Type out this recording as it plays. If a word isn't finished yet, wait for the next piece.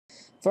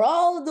For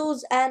all of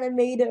those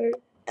animators,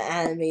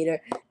 get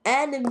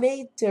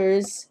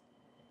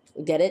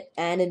it?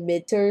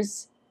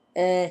 Animators,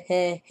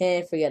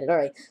 forget it.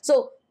 Alright,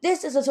 so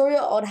this is a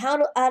tutorial on how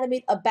to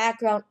animate a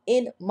background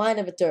in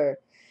MineImator.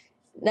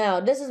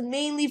 Now, this is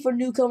mainly for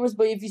newcomers,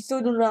 but if you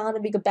still don't know how to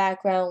make a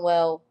background,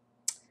 well,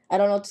 I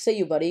don't know what to say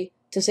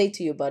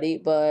to you, buddy,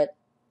 but,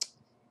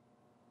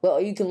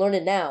 well, you can learn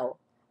it now.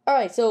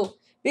 Alright, so,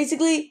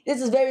 basically, this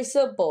is very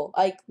simple.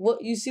 Like,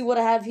 what you see what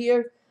I have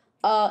here?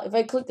 If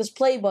I click this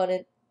play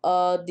button,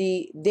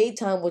 the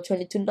daytime will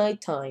turn into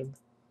nighttime.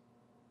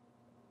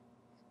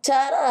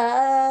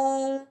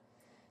 Ta-da!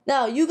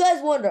 Now, you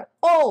guys wonder,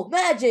 oh,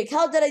 magic,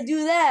 how did I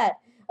do that?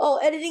 Oh,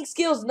 editing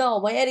skills? No,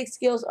 my editing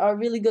skills are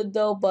really good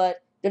though,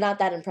 but they're not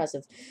that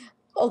impressive.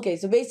 Okay,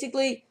 so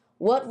basically,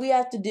 what we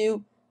have to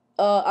do,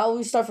 I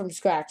will start from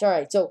scratch.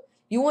 Alright, so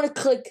you want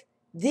to click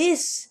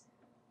this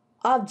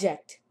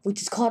object,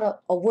 which is called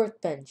a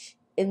workbench,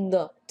 in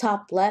the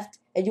top left,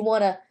 and you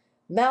want to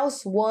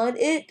mouse one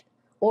it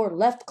or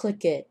left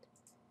click it.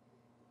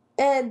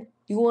 And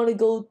you want to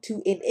go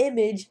to an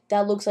image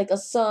that looks like a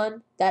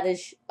sun that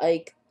is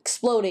like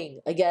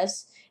exploding, I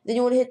guess. Then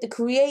you want to hit the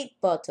create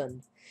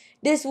button.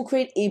 This will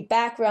create a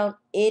background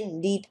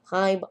in the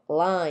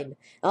timeline.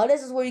 Now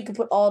this is where you can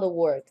put all the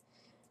work.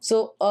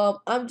 So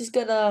I'm just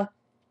gonna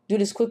do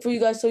this quick for you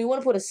guys. So you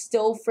want to put a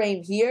still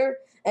frame here,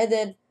 and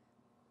then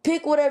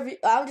pick whatever.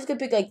 I'm just gonna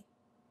pick like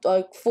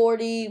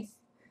 40,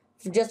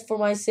 just for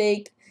my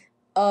sake.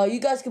 You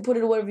guys can put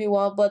it whatever you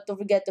want, but don't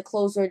forget, the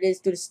closer it is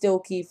to the still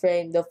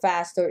keyframe, the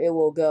faster it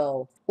will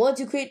go. Once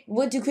you create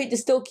the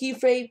still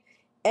keyframe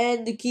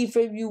and the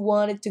keyframe you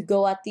want it to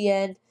go at the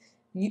end,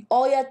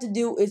 all you have to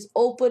do is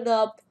open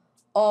up.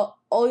 All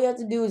you have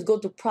to do is go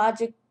to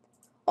project.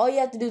 All you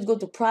have to do is go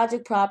to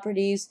project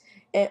properties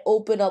and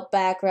open up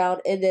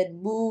background, and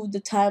then move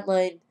the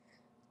timeline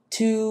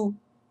to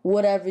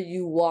whatever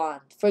you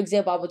want. For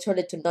example, I'm gonna turn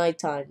it to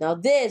nighttime. Now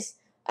this,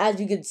 as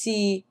you can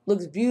see,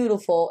 looks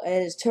beautiful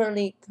and is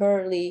currently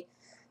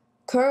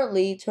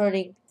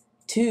turning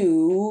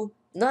to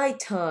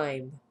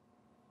nighttime.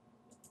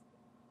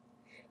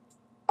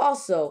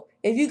 Also,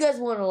 if you guys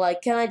want to,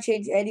 like, can I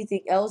change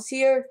anything else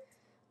here?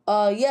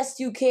 Yes,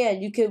 you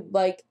can. You can,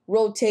 like,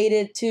 rotate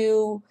it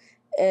too,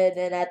 and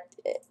then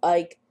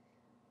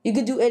you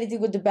can do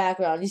anything with the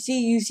background. You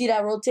see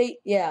that rotate?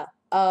 Yeah.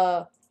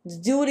 Let's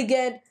do it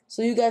again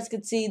so you guys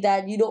can see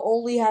that you don't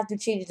only have to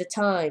change the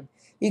time.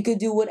 You could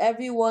do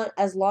whatever you want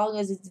as long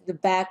as it's in the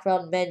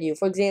background menu.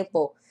 For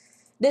example,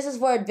 this is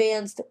for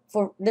advanced.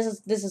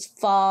 This is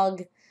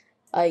fog,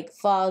 like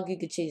fog. You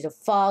could change the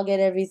fog and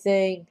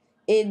everything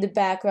in the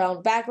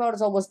background. Background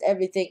is almost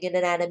everything in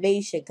an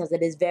animation because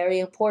it is very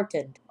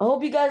important. I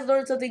hope you guys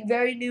learned something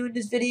very new in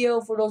this video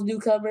for those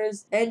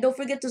newcomers, and don't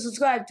forget to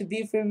subscribe to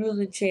Be Free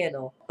Ruling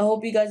channel. I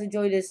hope you guys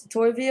enjoyed this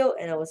tutorial video,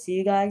 and I will see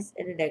you guys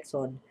in the next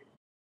one.